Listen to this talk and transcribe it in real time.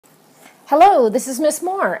Hello, this is Miss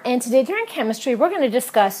Moore, and today during chemistry we're going to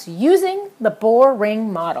discuss using the Bohr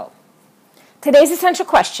ring model. Today's essential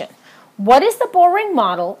question: what is the Bohr ring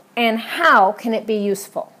model and how can it be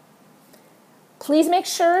useful? Please make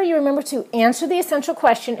sure you remember to answer the essential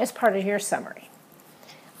question as part of your summary.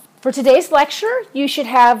 For today's lecture, you should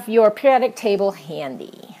have your periodic table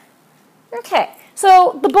handy. Okay,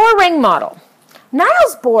 so the Bohr ring model.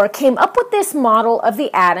 Niels Bohr came up with this model of the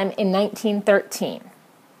atom in 1913.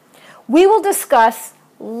 We will discuss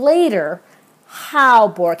later how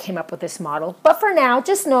Bohr came up with this model, but for now,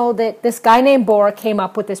 just know that this guy named Bohr came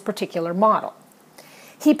up with this particular model.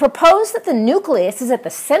 He proposed that the nucleus is at the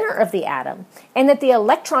center of the atom and that the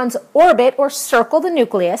electrons orbit or circle the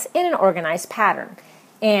nucleus in an organized pattern.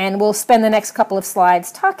 And we'll spend the next couple of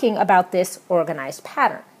slides talking about this organized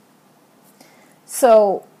pattern.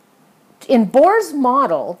 So, in Bohr's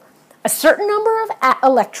model, a certain number of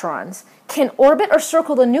electrons can orbit or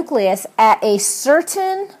circle the nucleus at a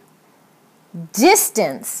certain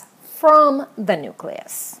distance from the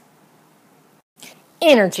nucleus.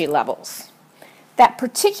 Energy levels. That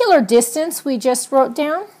particular distance we just wrote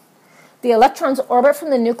down, the electron's orbit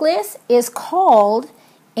from the nucleus, is called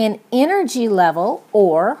an energy level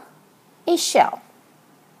or a shell.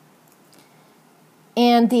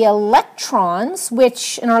 And the electrons,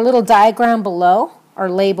 which in our little diagram below are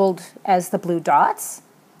labeled as the blue dots.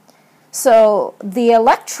 So the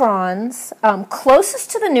electrons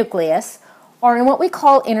closest to the nucleus are in what we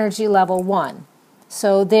call energy level 1.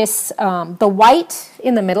 So this, the white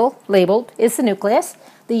in the middle labeled is the nucleus.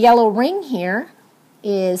 The yellow ring here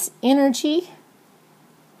is energy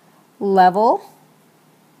level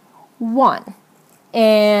 1.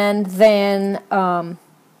 And then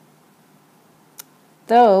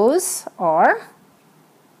those are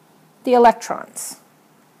the electrons.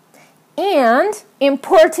 And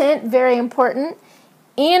important, very important,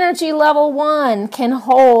 energy level 1 can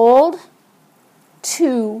hold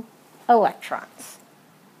 2 electrons.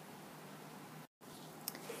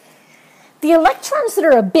 The electrons that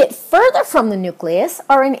are a bit further from the nucleus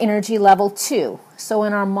are in energy level 2. So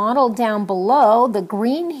in our model down below, the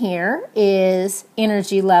green here is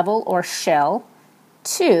energy level or shell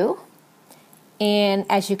 2. And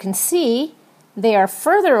as you can see, they are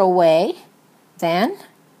further away than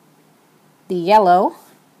the yellow,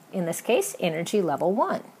 in this case, energy level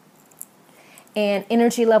 1. And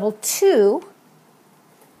energy level 2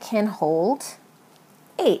 can hold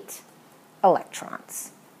 8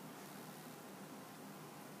 electrons.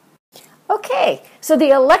 Okay, so the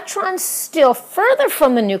electrons still further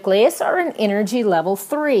from the nucleus are in energy level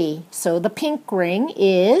 3. So the pink ring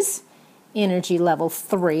is energy level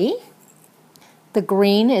 3. The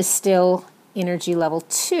green is still energy level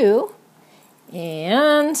 2.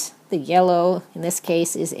 And the yellow, in this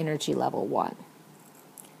case, is energy level 1.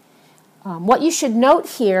 What you should note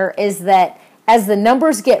here is that as the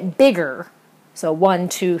numbers get bigger, so 1,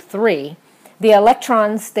 2, 3, the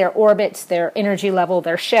electrons, their orbits, their energy level,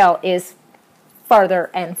 their shell is farther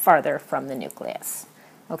and farther from the nucleus.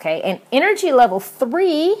 Okay, and energy level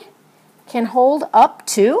 3 can hold up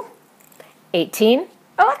to 18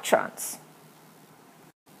 electrons.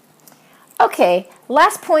 Okay,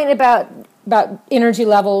 last point about energy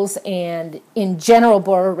levels and in general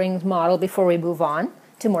Bohr ring model before we move on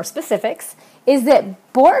to more specifics is that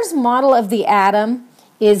Bohr's model of the atom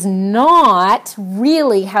is not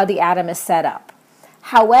really how the atom is set up.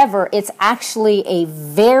 However, it's actually a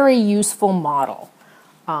very useful model.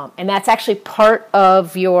 And that's actually part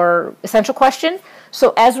of your essential question.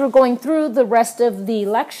 So as we're going through the rest of the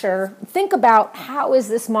lecture, think about how is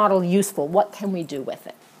this model useful? What can we do with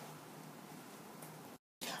it?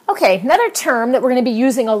 Okay, another term that we're going to be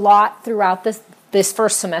using a lot throughout this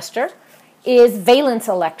first semester is valence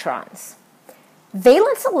electrons.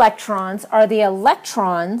 Valence electrons are the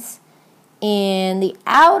electrons in the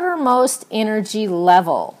outermost energy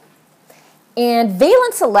level. And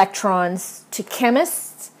valence electrons, to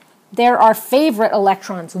chemists, they're our favorite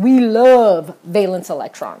electrons. We love valence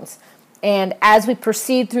electrons. And as we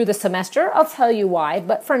proceed through the semester, I'll tell you why,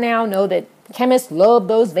 but for now, know that chemists love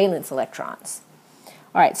those valence electrons.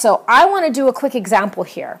 All right, so I want to do a quick example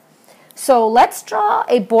here. So let's draw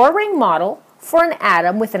a Bohr ring model for an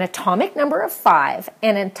atom with an atomic number of 5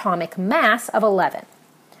 and an atomic mass of 11.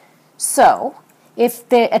 So if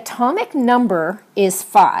the atomic number is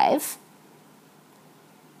 5,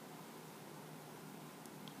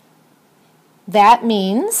 that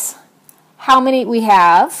means how many we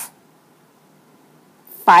have?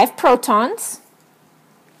 5 protons.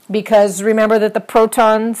 Because remember that the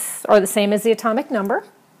protons are the same as the atomic number.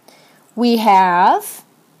 We have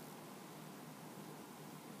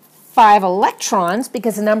 5 electrons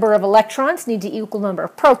because the number of electrons need to equal the number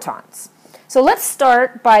of protons. So let's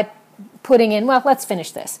start by putting in, well, let's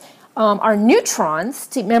finish this. Our neutrons,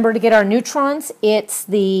 remember to get our neutrons, it's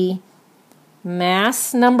the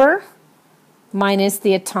mass number minus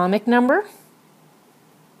the atomic number.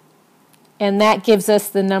 And that gives us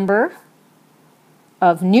the number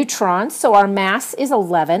of neutrons. So our mass is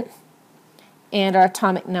 11 and our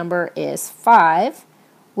atomic number is 5,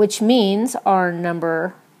 which means our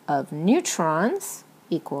number of neutrons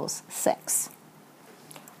equals 6.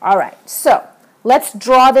 All right, so let's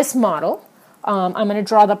draw this model. I'm going to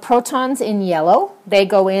draw the protons in yellow. They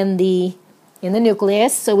go in the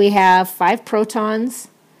nucleus. So we have 5 protons.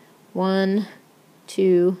 1,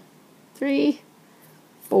 2, 3,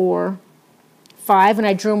 4, 5. And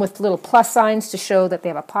I drew them with little plus signs to show that they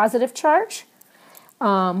have a positive charge.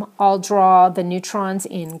 I'll draw the neutrons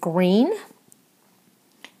in green.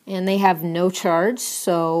 And they have no charge,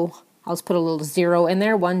 so I'll just put a little 0 in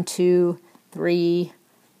there. 1, 2, 3,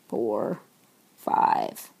 4,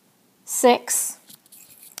 5, 6.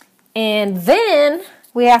 And then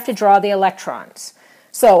we have to draw the electrons.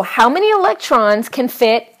 So how many electrons can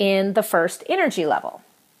fit in the first energy level?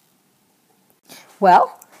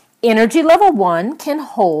 Well, energy level 1 can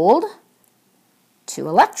hold 2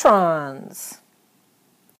 electrons.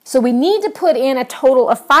 So we need to put in a total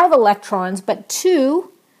of 5 electrons, but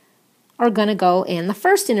 2 are going to go in the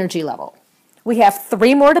first energy level. We have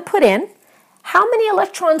 3 more to put in. How many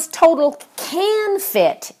electrons total can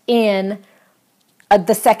fit in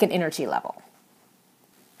the second energy level?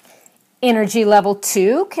 Energy level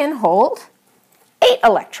 2 can hold 8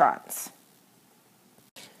 electrons.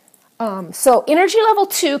 So energy level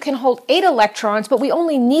 2 can hold 8 electrons, but we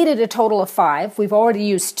only needed a total of 5. We've already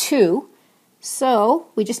used 2, so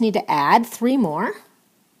we just need to add 3 more.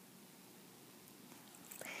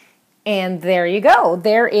 And there you go.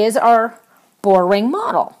 There is our Bohr ring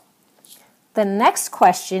model. The next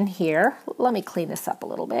question here, let me clean this up a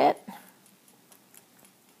little bit.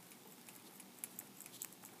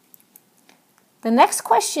 The next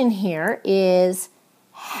question here is,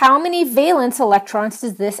 how many valence electrons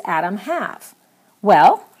does this atom have?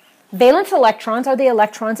 Well, valence electrons are the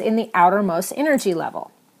electrons in the outermost energy level.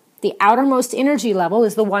 The outermost energy level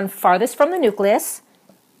is the one farthest from the nucleus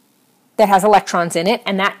that has electrons in it,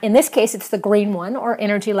 and that, in this case, it's the green one, or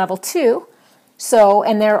energy level 2. So,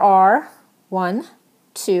 and there are 1,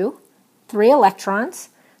 2, 3 electrons.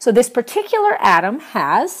 So this particular atom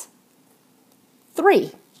has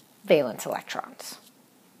 3 valence electrons.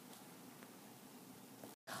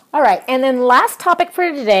 All right, and then last topic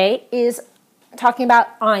for today is talking about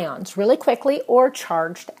ions, really quickly, or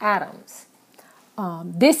charged atoms.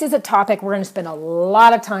 This is a topic we're going to spend a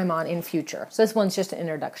lot of time on in future. So this one's just an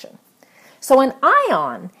introduction. So an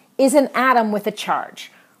ion is an atom with a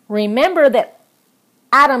charge. Remember that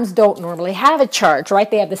atoms don't normally have a charge, right?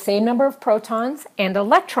 They have the same number of protons and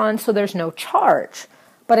electrons, so there's no charge.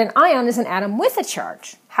 But an ion is an atom with a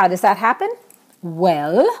charge. How does that happen?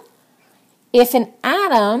 Well, if an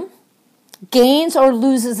atom gains or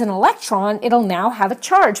loses an electron, it'll now have a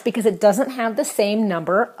charge because it doesn't have the same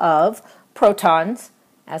number of protons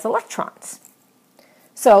as electrons.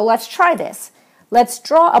 So let's try this. Let's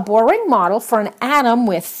draw a Bohr ring model for an atom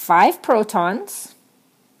with 5 protons,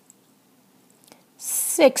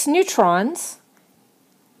 6 neutrons,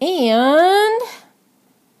 and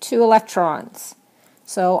 2 electrons.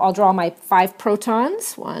 So I'll draw my 5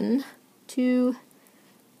 protons, 1, 2,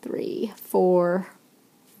 3, 4,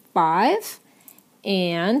 5,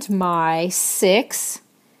 and my 6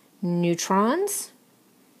 neutrons.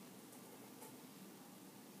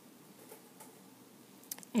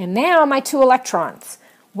 And now my 2 electrons.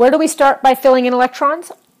 Where do we start by filling in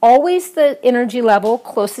electrons? Always the energy level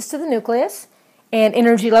closest to the nucleus. And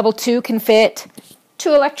energy level 2 can fit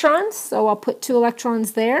 2 electrons, so I'll put 2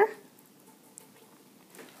 electrons there.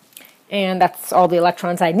 And that's all the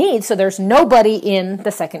electrons I need, so there's nobody in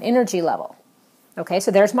the second energy level. Okay,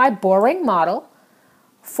 so there's my Bohr ring model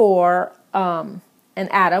for an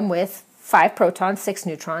atom with 5 protons, 6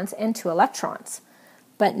 neutrons, and 2 electrons.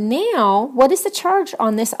 But now, what is the charge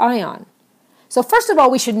on this ion? So first of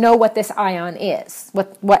all, we should know what this ion is,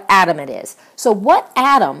 what atom it is. So what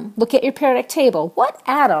atom, look at your periodic table, what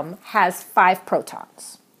atom has 5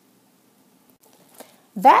 protons?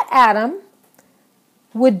 That atom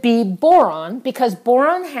would be boron, because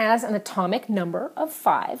boron has an atomic number of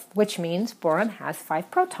 5, which means boron has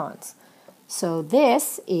 5 protons. So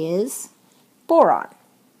this is boron.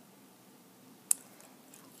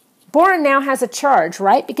 Boron now has a charge,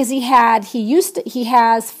 right? Because he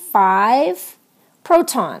has 5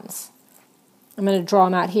 protons. I'm going to draw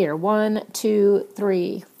them out here. 1, 2,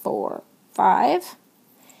 3, 4, 5,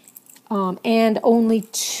 and only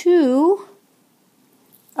 2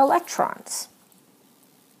 electrons,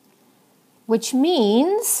 which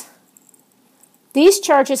means these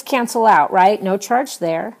charges cancel out, right? No charge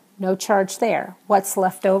there, no charge there. What's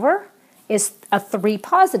left over is a 3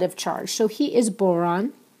 positive charge, so he is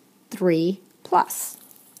boron 3 plus.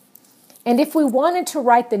 And if we wanted to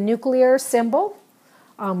write the nuclear symbol,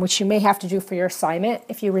 which you may have to do for your assignment,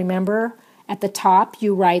 if you remember, at the top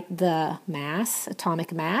you write the mass,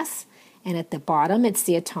 atomic mass, and at the bottom it's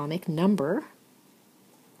the atomic number.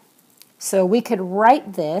 So we could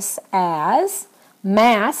write this as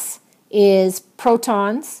mass is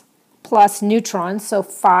protons plus neutrons, so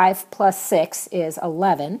 5 plus 6 is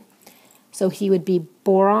 11. So he would be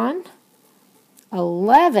boron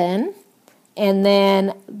 11, and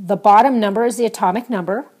then the bottom number is the atomic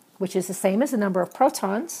number, which is the same as the number of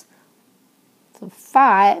protons, so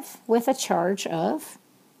 5 with a charge of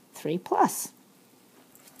 3 plus.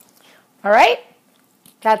 All right,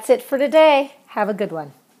 that's it for today. Have a good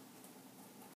one.